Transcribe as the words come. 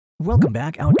Welcome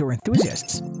back, outdoor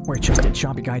enthusiasts. We're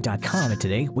trustedshopperguide.com, and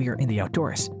today we are in the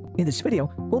outdoors. In this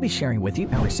video, we'll be sharing with you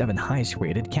our 7 highest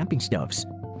rated camping stoves.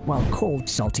 While cold,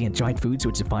 salty, and dried foods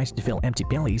would suffice to fill empty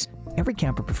bellies, every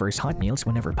camper prefers hot meals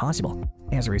whenever possible.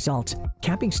 As a result,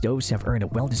 camping stoves have earned a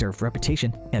well-deserved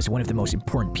reputation as one of the most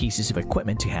important pieces of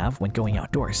equipment to have when going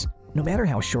outdoors. No matter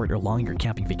how short or long your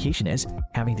camping vacation is,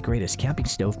 having the greatest camping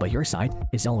stove by your side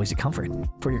is always a comfort.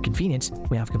 For your convenience,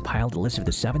 we have compiled a list of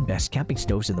the 7 best camping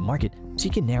stoves in the market so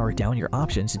you can narrow down your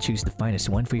options and choose the finest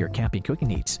one for your camping cooking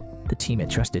needs. The team at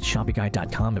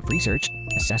trustedshopperguide.com have researched,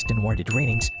 assessed, and awarded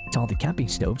ratings to all the camping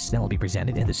stoves that will be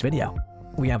presented in this video.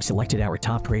 We have selected our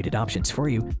top-rated options for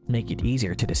you to make it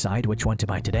easier to decide which one to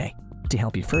buy today. To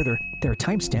help you further, there are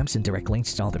timestamps and direct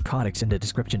links to all the products in the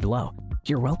description below.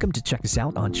 You're welcome to check us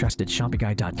out on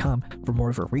trustedshopperguide.com for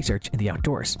more of our research in the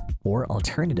outdoors, or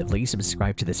alternatively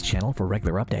subscribe to this channel for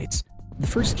regular updates. The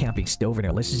first camping stove in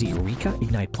our list is the Eureka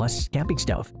Ignite Plus Camping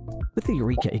Stove. With the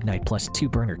Eureka Ignite Plus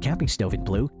 2-burner camping stove in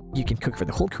blue, you can cook for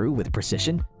the whole crew with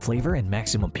precision, flavor, and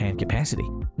maximum pan capacity.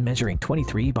 Measuring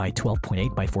 23 by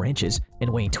 12.8 by 4 inches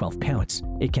and weighing 12 pounds,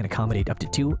 it can accommodate up to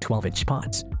 2 12-inch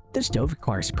pots. This stove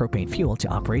requires propane fuel to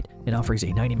operate and offers a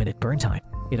 90-minute burn time.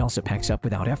 It also packs up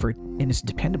without effort, and its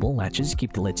dependable latches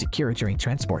keep the lid secure during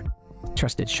transport.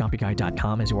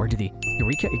 TrustedShopperGuide.com has awarded the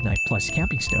Eureka Ignite Plus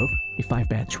Camping Stove a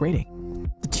 5-badge rating.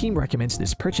 The team recommends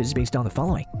this purchase based on the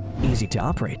following: easy to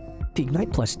operate. The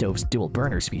Ignite Plus stove's dual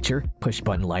burners feature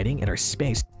push-button lighting and are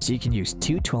spaced so you can use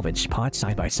 2 12-inch pots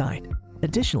side by side.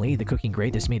 Additionally, the cooking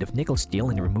grate is made of nickel steel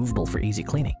and removable for easy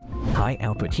cleaning. High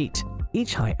output heat.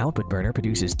 Each high-output burner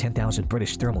produces 10,000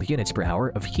 British thermal units per hour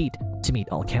of heat to meet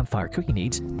all campfire cooking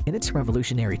needs, and its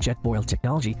revolutionary Jetboil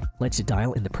technology lets it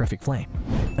dial in the perfect flame.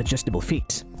 Adjustable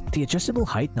feet. The adjustable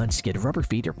height non-skid rubber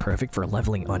feet are perfect for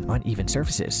leveling on uneven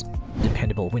surfaces.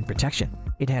 Dependable wind protection.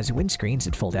 It has windscreens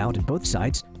that fold out on both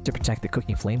sides to protect the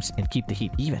cooking flames and keep the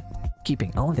heat even.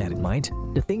 Keeping all of that in mind,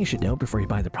 the thing you should know before you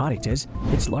buy the product is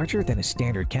it's larger than a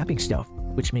standard camping stove,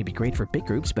 which may be great for big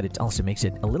groups, but it also makes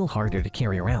it a little harder to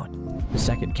carry around. The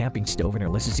second camping stove in our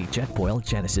list is the Jetboil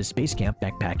Genesis Basecamp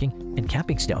Backpacking and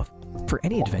Camping Stove. For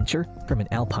any adventure, from an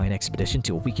alpine expedition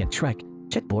to a weekend trek,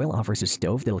 Jetboil offers a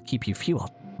stove that'll keep you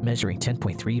fueled. Measuring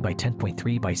 10.3 by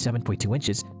 10.3 by 7.2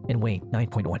 inches and weighing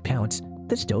 9.1 pounds,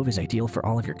 this stove is ideal for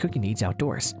all of your cooking needs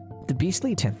outdoors. The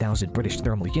beastly 10,000 British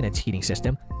thermal units heating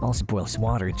system also boils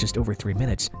water in just over 3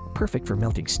 minutes, perfect for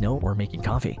melting snow or making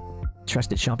coffee.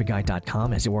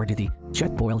 TrustedShopperGuide.com has awarded the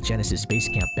Jetboil Genesis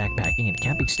Basecamp Backpacking and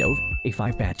Camping Stove a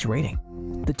 5-badge rating.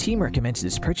 The team recommends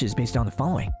this purchase based on the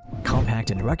following: compact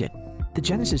and rugged. The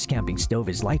Genesis camping stove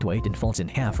is lightweight and folds in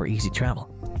half for easy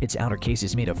travel. Its outer case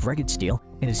is made of rugged steel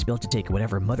and is built to take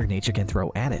whatever Mother Nature can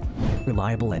throw at it.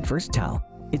 Reliable and versatile.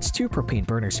 Its 2 propane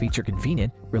burners feature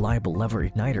convenient, reliable lever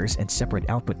igniters and separate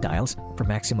output dials for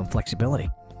maximum flexibility.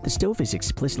 The stove is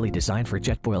explicitly designed for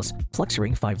Jetboil's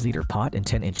FluxRing 5-liter pot and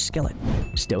 10-inch skillet.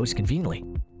 Stows conveniently.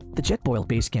 The Jetboil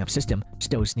Basecamp system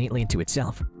stows neatly into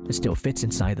itself. The stove fits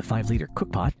inside the 5-liter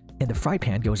cookpot, and the fry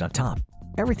pan goes on top.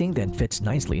 Everything then fits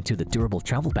nicely into the durable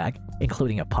travel bag,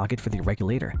 including a pocket for the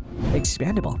regulator.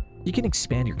 Expandable. You can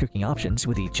expand your cooking options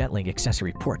with the JetLink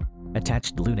accessory port.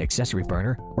 Attach the Luna accessory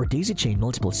burner or daisy-chain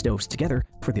multiple stoves together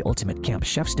for the ultimate camp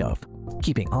chef stove.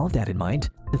 Keeping all of that in mind,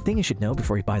 the thing you should know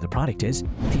before you buy the product is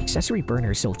the accessory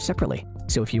burner is sold separately,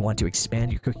 so if you want to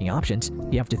expand your cooking options,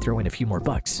 you have to throw in a few more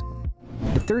bucks.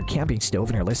 The third camping stove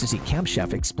in our list is the Camp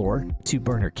Chef Explorer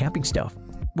 2-burner camping stove.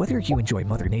 Whether you enjoy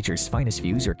Mother Nature's finest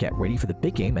views or get ready for the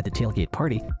big game at the tailgate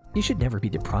party, you should never be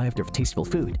deprived of tasteful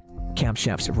food. Camp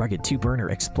Chef's rugged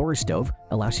 2-burner Explorer stove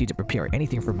allows you to prepare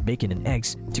anything from bacon and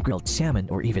eggs to grilled salmon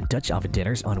or even Dutch oven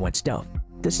dinners on one stove.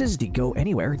 This is the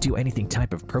go-anywhere, do-anything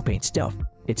type of propane stove.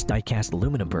 Its die-cast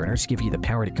aluminum burners give you the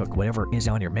power to cook whatever is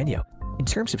on your menu. In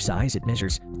terms of size, it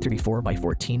measures 34 by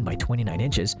 14 by 29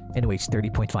 inches and weighs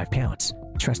 30.5 pounds.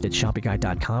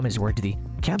 TrustedShopperGuide.com has awarded the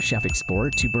Camp Chef Explorer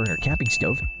 2-burner camping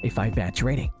stove a 5-badge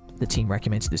rating. The team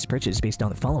recommends this purchase based on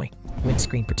the following: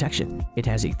 windscreen protection. It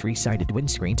has a 3-sided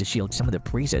windscreen to shield some of the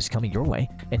breezes coming your way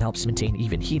and helps maintain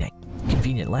even heating.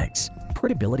 Convenient legs.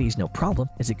 Portability is no problem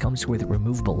as it comes with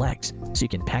removable legs, so you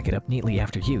can pack it up neatly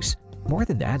after use. More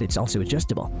than that, it's also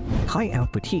adjustable. High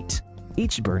output heat.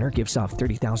 Each burner gives off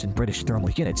 30,000 British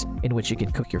thermal units in which you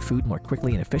can cook your food more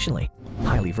quickly and efficiently.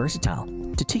 Highly versatile.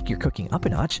 To take your cooking up a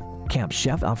notch, Camp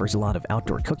Chef offers a lot of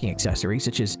outdoor cooking accessories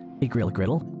such as a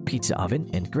griddle, pizza oven,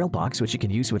 and grill box which you can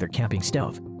use with your camping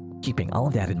stove. Keeping all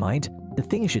of that in mind, the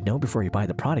thing you should know before you buy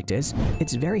the product is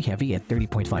it's very heavy at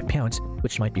 30.5 pounds,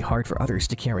 which might be hard for others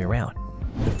to carry around.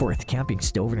 The fourth camping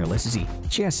stove in our list is the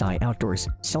GSI Outdoors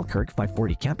Selkirk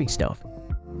 540 camping stove.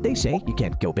 They say you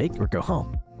can't go big or go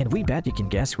home, and we bet you can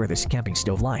guess where this camping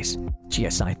stove lies.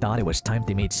 GSI thought it was time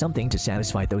they made something to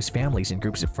satisfy those families and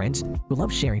groups of friends who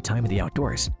love sharing time in the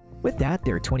outdoors. With that,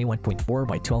 their 21.4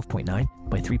 by 12.9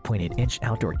 by 3.8-inch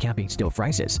outdoor camping stove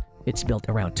rises. It's built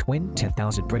around twin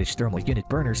 10,000 British thermal unit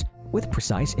burners with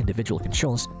precise individual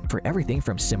controls for everything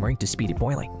from simmering to speedy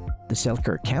boiling. The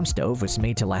Selkirk camp stove was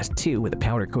made to last too, with a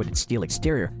powder-coated steel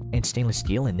exterior and stainless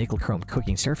steel and nickel-chrome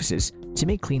cooking surfaces to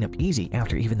make cleanup easy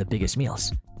after even the biggest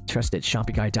meals. Trusted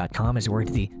ShoppingGuide.com has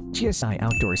awarded the GSI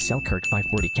Outdoor Selkirk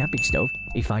 540 camping stove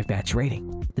a 5-batch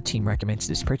rating. The team recommends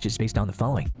this purchase based on the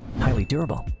following: highly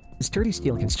durable. The sturdy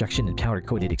steel construction and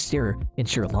powder-coated exterior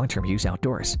ensure long-term use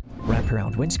outdoors.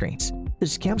 Wraparound windscreens.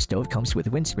 This camp stove comes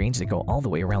with windscreens that go all the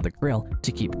way around the grill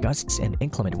to keep gusts and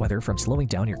inclement weather from slowing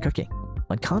down your cooking.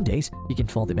 On calm days, you can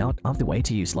fold them out of the way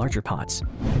to use larger pots.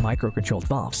 Micro-controlled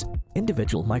valves.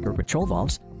 Individual micro-control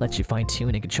valves let you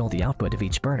fine-tune and control the output of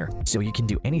each burner, so you can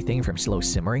do anything from slow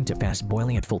simmering to fast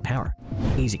boiling at full power.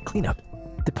 Easy cleanup.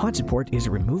 The pot support is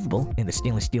removable, and the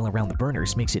stainless steel around the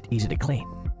burners makes it easy to clean.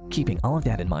 Keeping all of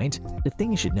that in mind, the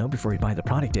thing you should know before you buy the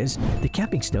product is the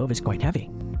camping stove is quite heavy.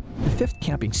 The fifth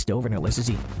camping stove on our list is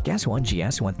the Gas One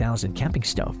GS1000 camping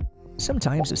stove.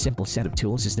 Sometimes a simple set of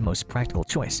tools is the most practical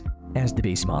choice. As the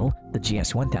base model, the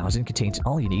GS1000 contains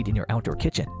all you need in your outdoor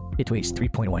kitchen. It weighs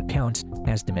 3.1 pounds,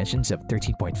 has dimensions of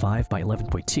 13.5 by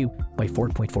 11.2 by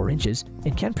 4.4 inches,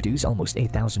 and can produce almost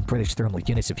 8,000 British thermal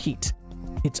units of heat.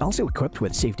 It's also equipped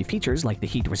with safety features like the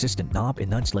heat-resistant knob and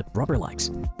non-slip rubber legs.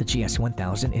 The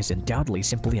GS1000 is undoubtedly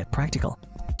simple yet practical.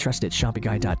 Trusted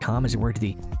ShoppingGuide.com has awarded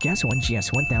the Gas One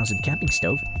GS1000 camping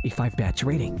stove a 5-batch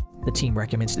rating. The team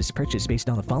recommends this purchase based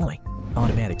on the following: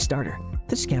 automatic starter.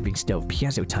 This camping stove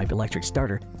piezo-type electric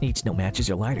starter needs no matches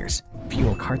or lighters.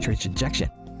 Fuel cartridge injection.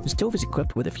 The stove is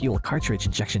equipped with a fuel cartridge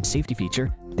injection safety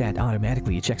feature that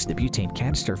automatically ejects the butane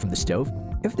canister from the stove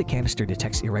if the canister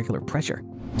detects irregular pressure.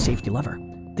 Safety lever.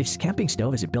 This camping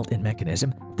stove has a built-in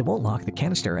mechanism that won't lock the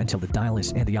canister until the dial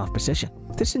is in the off position.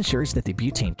 This ensures that the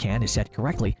butane can is set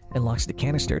correctly and locks the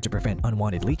canister to prevent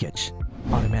unwanted leakage.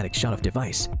 Automatic shut-off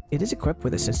device. It is equipped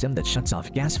with a system that shuts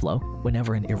off gas flow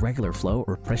whenever an irregular flow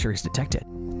or pressure is detected.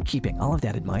 Keeping all of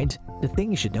that in mind, the thing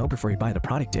you should know before you buy the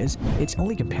product is it's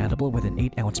only compatible with an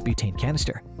 8-ounce butane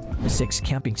canister. The sixth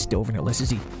camping stove on our list is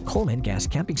the Coleman gas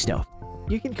camping stove.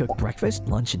 You can cook breakfast,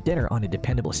 lunch, and dinner on a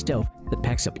dependable stove that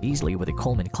packs up easily with a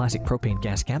Coleman Classic propane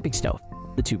gas camping stove.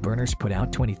 The two burners put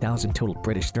out 20,000 total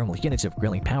British thermal units of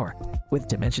grilling power. With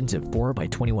dimensions of 4 by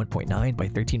 21.9 by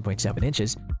 13.7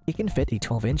 inches, it can fit a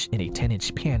 12-inch and a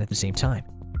 10-inch pan at the same time.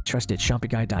 Trusted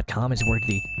ShoppingGuide.com has awarded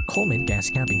the Coleman gas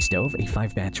camping stove a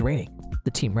 5-batch rating.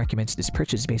 The team recommends this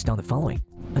purchase based on the following: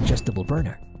 adjustable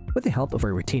burner. With the help of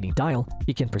a rotating dial,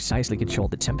 you can precisely control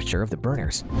the temperature of the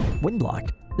burners. Wind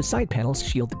block. The side panels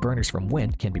shield the burners from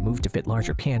wind, can be moved to fit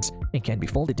larger pans, and can be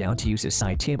folded down to use as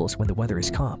side tables when the weather is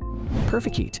calm.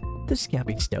 Perfect heat. This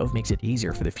camping stove makes it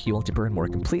easier for the fuel to burn more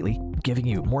completely, giving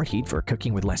you more heat for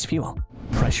cooking with less fuel.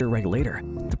 Pressure regulator.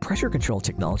 The pressure control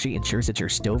technology ensures that your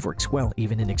stove works well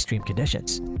even in extreme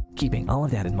conditions. Keeping all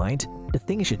of that in mind, the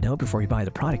thing you should know before you buy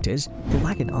the product is they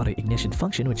lack an auto ignition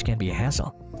function, which can be a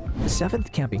hassle. The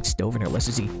seventh camping stove on our list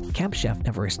is the Camp Chef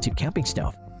Everest 2 camping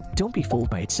stove. Don't be fooled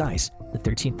by its size. The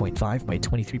 13.5 by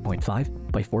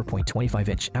 23.5 by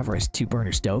 4.25-inch Everest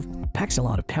 2-burner stove packs a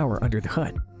lot of power under the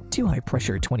hood. Two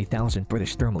high-pressure 20,000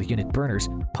 British thermal unit burners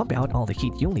pump out all the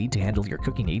heat you'll need to handle your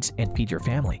cooking needs and feed your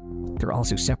family. There are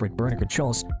also separate burner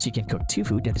controls so you can cook 2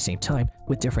 food at the same time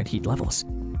with different heat levels.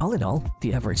 All in all,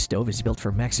 the Everest stove is built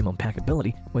for maximum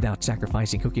packability without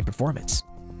sacrificing cooking performance.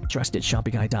 Trusted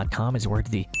ShoppingGuide.com has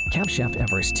awarded the Camp Chef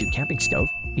Everest 2 camping stove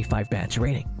a 5-batch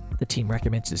rating. The team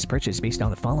recommends this purchase based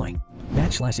on the following: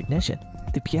 matchless ignition.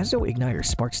 The piezo igniter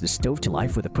sparks the stove to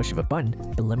life with a push of a button,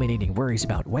 eliminating worries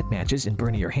about wet matches and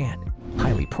burning your hand.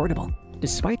 Highly portable.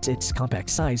 Despite its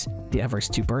compact size, the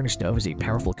Everest 2-burner stove is a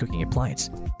powerful cooking appliance.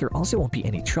 There also won't be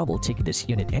any trouble taking this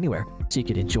unit anywhere, so you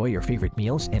can enjoy your favorite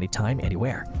meals anytime,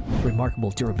 anywhere. Remarkable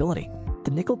durability.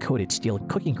 The nickel-coated steel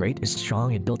cooking grate is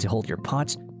strong and built to hold your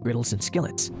pots, griddles, and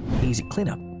skillets. Easy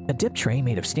cleanup. A dip tray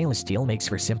made of stainless steel makes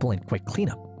for simple and quick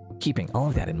cleanup. Keeping all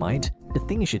of that in mind, the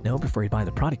thing you should know before you buy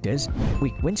the product is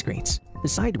weak windscreens. The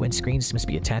side windscreens must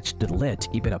be attached to the lid to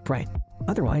keep it upright.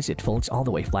 Otherwise, it folds all the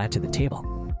way flat to the table.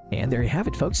 And there you have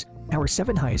it, folks. Our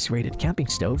 7 highest rated camping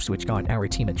stoves, which got our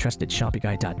team at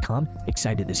TrustedShoppingGuide.com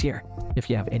excited this year. If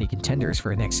you have any contenders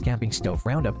for a next camping stove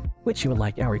roundup, which you would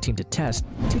like our team to test,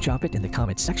 do drop it in the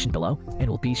comments section below, and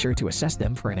we'll be sure to assess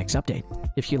them for our next update.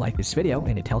 If you like this video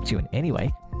and it helped you in any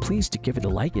way, please to give it a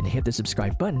like and hit the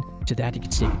subscribe button so that you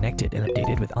can stay connected and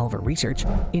updated with all of our research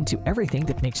into everything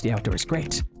that makes the outdoors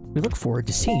great. We look forward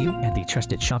to seeing you at the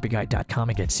trustedShoppingGuide.com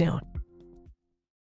again soon.